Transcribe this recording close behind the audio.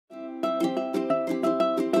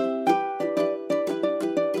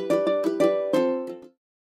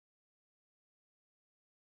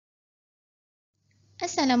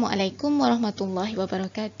Assalamualaikum warahmatullahi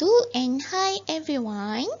wabarakatuh, and hi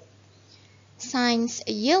everyone. Science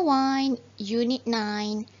Year 1, Unit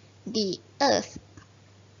 9, The Earth.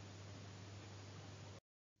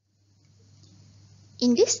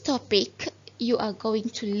 In this topic, you are going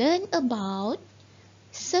to learn about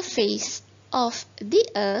surface of the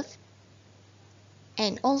earth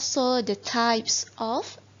and also the types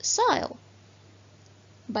of soil.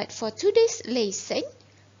 But for today's lesson,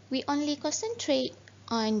 we only concentrate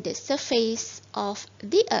on the surface of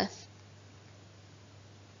the earth.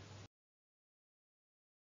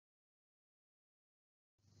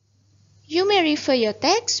 You may refer your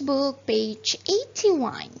textbook, page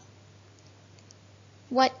 81.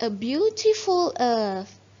 What a beautiful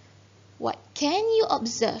earth! What can you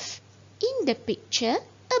observe in the picture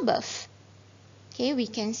above? Okay,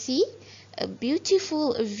 we can see a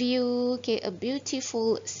beautiful view, a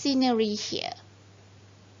beautiful scenery here.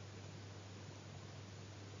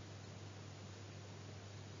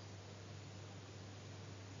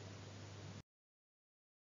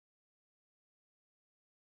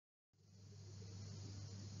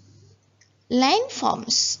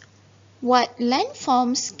 Landforms. What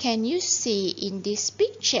landforms can you see in this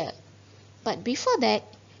picture? But before that,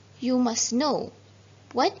 you must know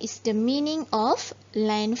what is the meaning of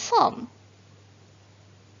landform.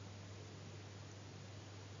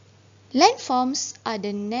 Landforms are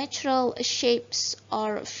the natural shapes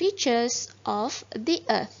or features of the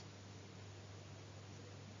earth.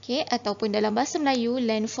 Okay, ataupun dalam bahasa Melayu,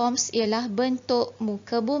 landforms ialah bentuk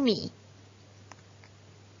muka bumi.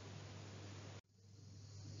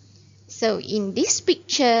 So in this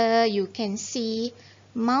picture, you can see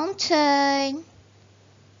mountain,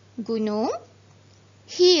 gunung,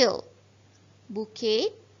 hill,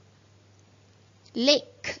 bukit,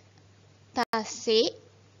 lake, tasik,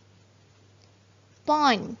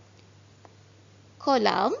 pond,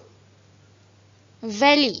 kolam,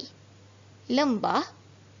 valley, lembah,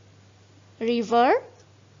 river,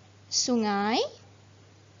 sungai,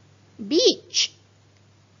 beach,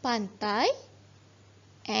 pantai,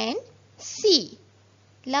 and sea,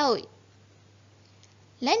 laut.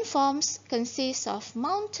 Landforms consist of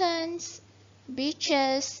mountains,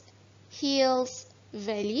 beaches, hills,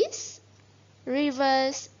 valleys,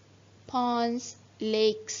 rivers, ponds,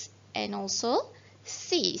 lakes, and also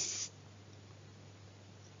seas.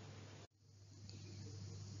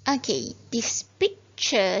 Okay, this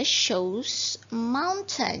picture shows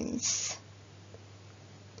mountains.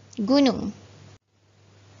 Gunung.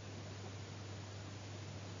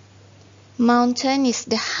 Mountain is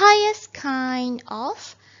the highest kind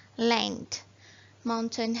of land.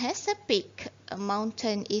 Mountain has a peak. A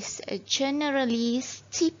mountain is generally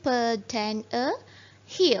steeper than a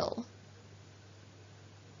hill.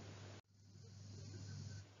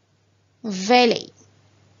 Valley.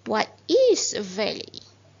 What is a valley?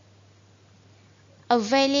 A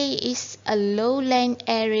valley is a lowland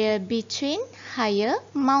area between higher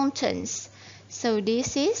mountains. So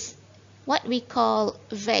this is what we call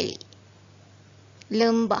valley.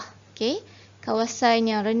 Lembah, okay, kawasan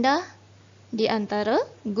yang rendah di antara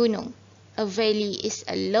gunung. A valley is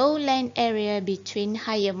a lowland area between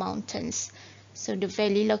higher mountains. So the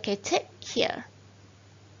valley located here.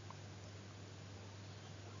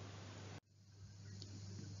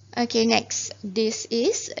 Okay, next, this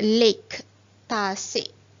is Lake Tasik.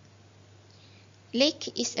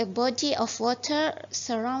 Lake is a body of water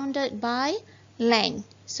surrounded by land.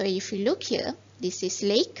 So if you look here, this is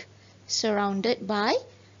lake surrounded by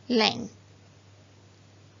land.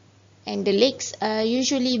 And the lakes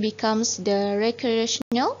usually becomes the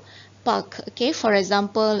recreational park. Okay, for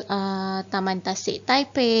example, Taman Tasik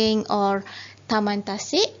Taiping or Taman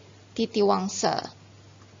Tasik Titiwangsa.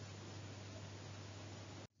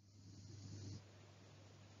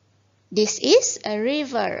 This is a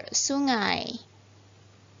river, sungai.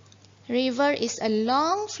 River is a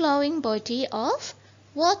long flowing body of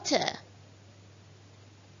water.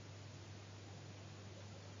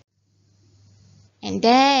 And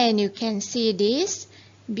then you can see this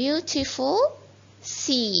beautiful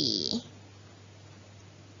sea.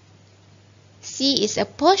 Sea is a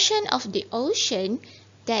portion of the ocean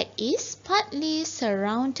that is partly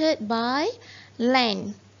surrounded by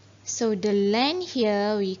land. So the land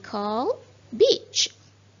here we call beach,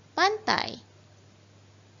 pantai.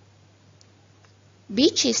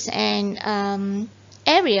 Beach is an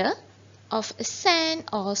area of sand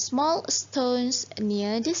or small stones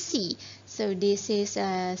near the sea. So this is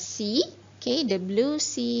a sea, okay, the blue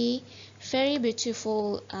sea, very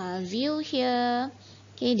beautiful view here.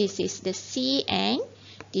 Okay, this is the sea and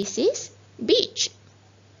this is beach.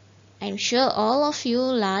 I'm sure all of you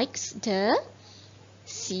likes the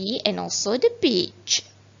sea, and also the beach.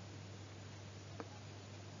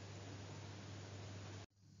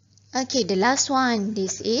 Okay, the last one,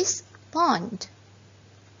 this is pond.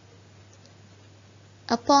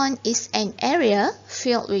 A pond is an area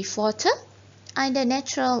filled with water, either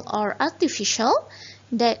natural or artificial,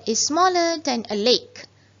 that is smaller than a lake.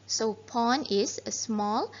 So pond is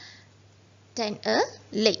small than a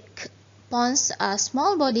lake. Ponds are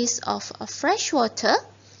small bodies of fresh water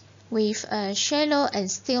with shallow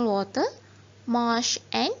and still water, marsh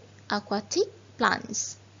and aquatic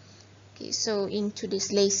plants. Okay, so in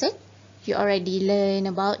today's lesson, you already learned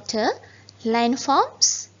about the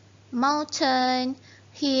landforms, mountain,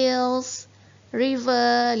 hills,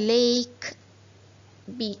 river, lake,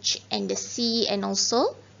 beach, and the sea, and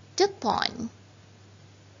also the pond.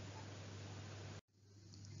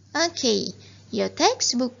 Okay, your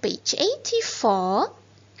textbook page 84,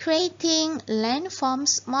 creating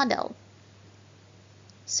landforms model.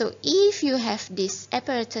 So if you have this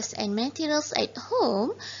apparatus and materials at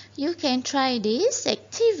home, you can try this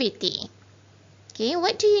activity. Okay,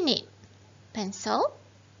 what do you need? Pencil,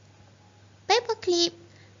 paper clip,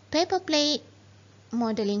 paper plate,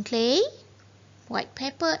 modeling clay, white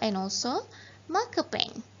paper, and also marker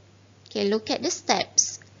pen. Okay, look at the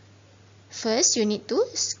steps. First, you need to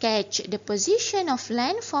sketch the position of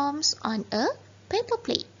landforms on a paper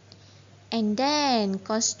plate, and then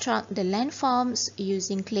construct the landforms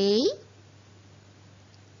using clay.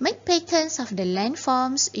 Make patterns of the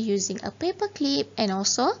landforms using a paper clip, and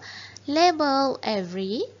also label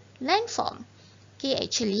every landform. Okay,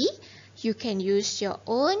 actually, you can use your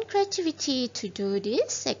own creativity to do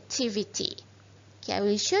this activity. Okay, I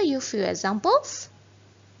will show you a few examples.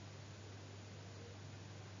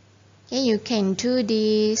 Okay, you can do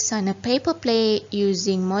this on a paper plate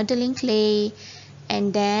using modeling clay,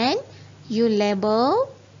 and then you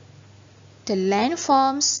label the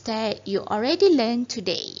landforms that you already learned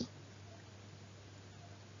today.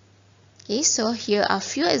 Okay, so here are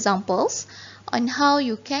few examples on how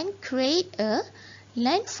you can create a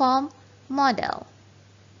landform model.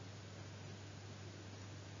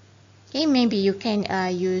 Okay, maybe you can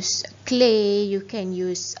use clay, you can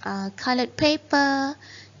use colored paper.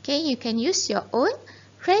 Okay, you can use your own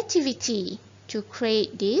creativity to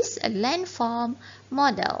create this landform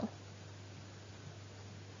model.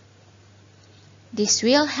 This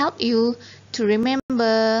will help you to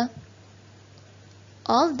remember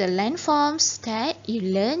all the landforms that you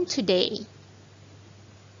learned today.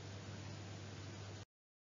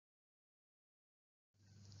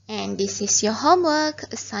 And this is your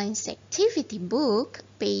homework, science activity book,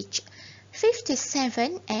 page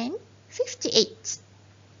 57 and 58.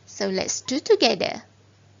 So let's do together.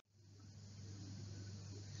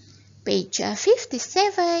 Page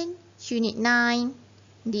 57, Unit 9,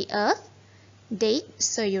 the Earth, date.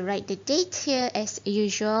 So you write the date here as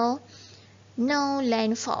usual. No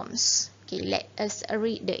landforms. Okay, let us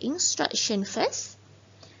read the instruction first.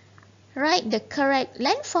 Write the correct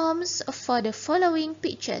landforms for the following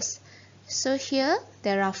pictures. So here,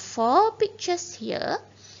 there are 4 pictures here,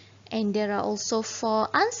 and there are also 4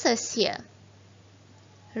 answers here.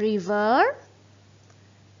 River,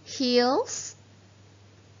 hills,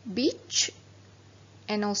 beach,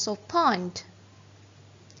 and also pond.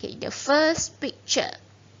 Okay, the first picture.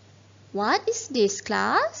 What is this,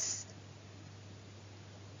 class?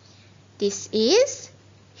 This is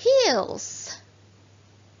hills.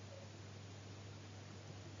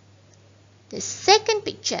 The second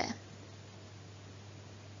picture.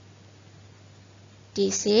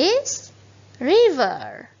 This is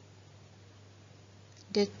river.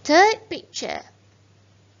 The third picture.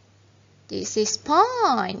 This is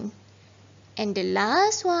pond. And the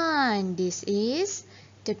last one, this is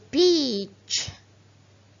the beach.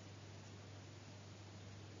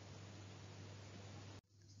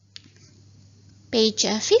 Page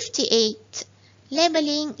 58.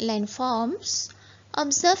 Labeling landforms.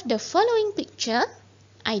 Observe the following picture.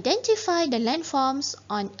 Identify the landforms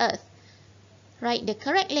on Earth. Write the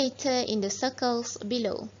correct letter in the circles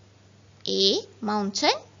below. A.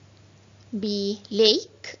 Mountain. B.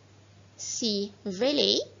 Lake. C.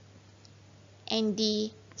 Valley. And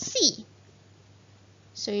D. Sea.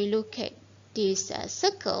 So you look at this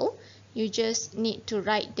circle, you just need to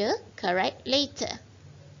write the correct letter.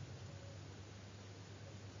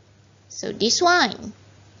 So this one,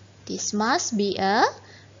 this must be a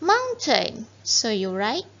mountain. So you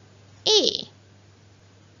write A.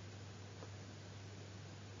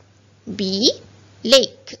 B.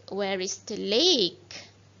 Lake. Where is the lake?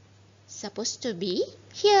 Supposed to be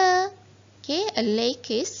here. Okay, a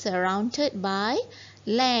lake is surrounded by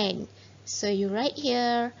land. So you write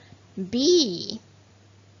here B.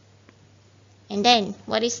 And then,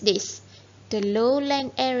 what is this? The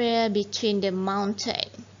lowland area between the mountain.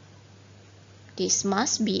 This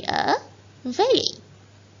must be a valley.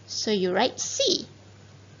 So you write C.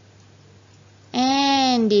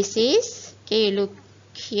 And this is, okay, look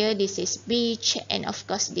here, this is beach, and of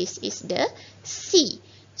course this is the sea.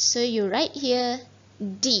 So you write here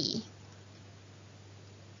D.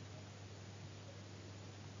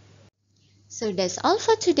 So that's all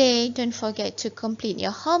for today. Don't forget to complete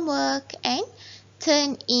your homework and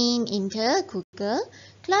turn in the Google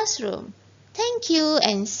Classroom. Thank you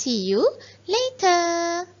and see you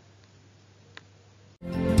later.